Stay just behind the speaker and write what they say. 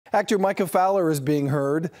Actor Micah Fowler is being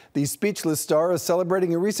heard. The Speechless star is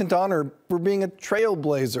celebrating a recent honor for being a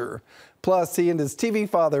trailblazer. Plus, he and his TV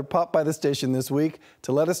father popped by the station this week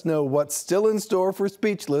to let us know what's still in store for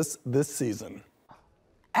Speechless this season.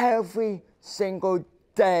 Every single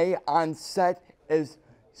day on set is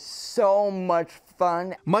so much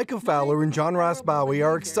fun. Micah Fowler and John Ross Bowie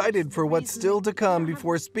are excited for what's still to come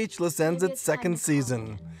before Speechless ends its second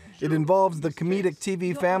season. It involves the comedic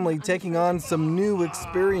TV family taking on some new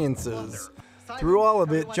experiences. Through all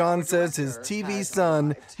of it, John says his TV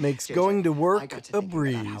son makes going to work a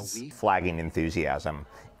breeze. Flagging enthusiasm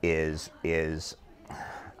is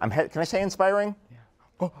can I say inspiring?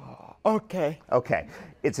 Oh, okay. Okay,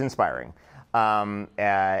 it's inspiring.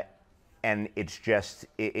 And it's just,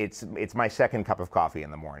 it's my second cup of coffee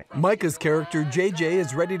in the morning. Micah's character, JJ,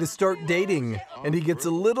 is ready to start dating, and he gets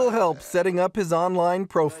a little help setting up his online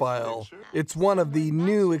profile. It's one of the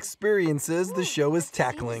new experiences the show is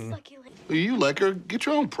tackling. You like her? Get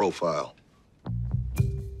your own profile.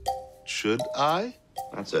 Should I?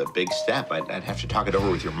 That's a big step. I'd have to talk it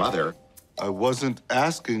over with your mother. I wasn't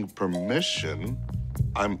asking permission.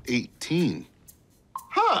 I'm 18.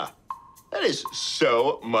 Huh. That is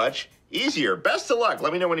so much easier. Best of luck.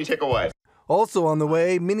 Let me know when you take a wife. Also on the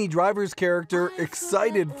way, Minnie Driver's character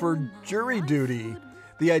excited for jury duty.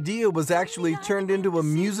 The idea was actually turned into a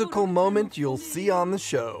musical moment you'll see on the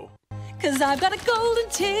show. 'Cause I've got a golden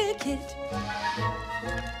ticket,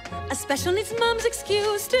 a special needs mom's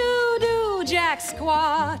excuse to do jack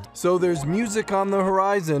squat. So there's music on the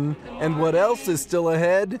horizon, and what else is still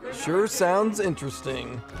ahead sure sounds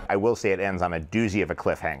interesting. I will say it ends on a doozy of a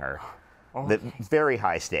cliffhanger. Very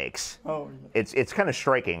high stakes. It's kind of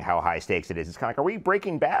striking how high stakes it is. It's kind of like, are we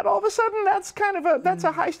Breaking Bad all of a sudden? That's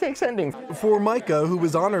a high stakes ending. For Micah, who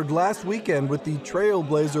was honored last weekend with the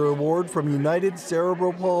Trailblazer Award from United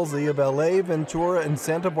Cerebral Palsy of LA, Ventura, and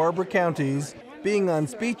Santa Barbara counties, being on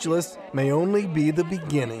Speechless may only be the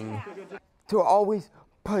beginning. To always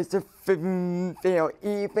persevere,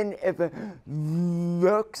 even if it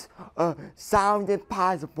looks sounds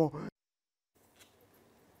impossible.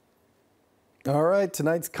 All right,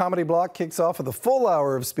 tonight's comedy block kicks off with a full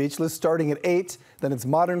hour of Speechless starting at 8, then it's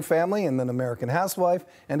Modern Family, and then American Housewife,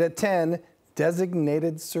 and at 10,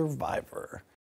 Designated Survivor.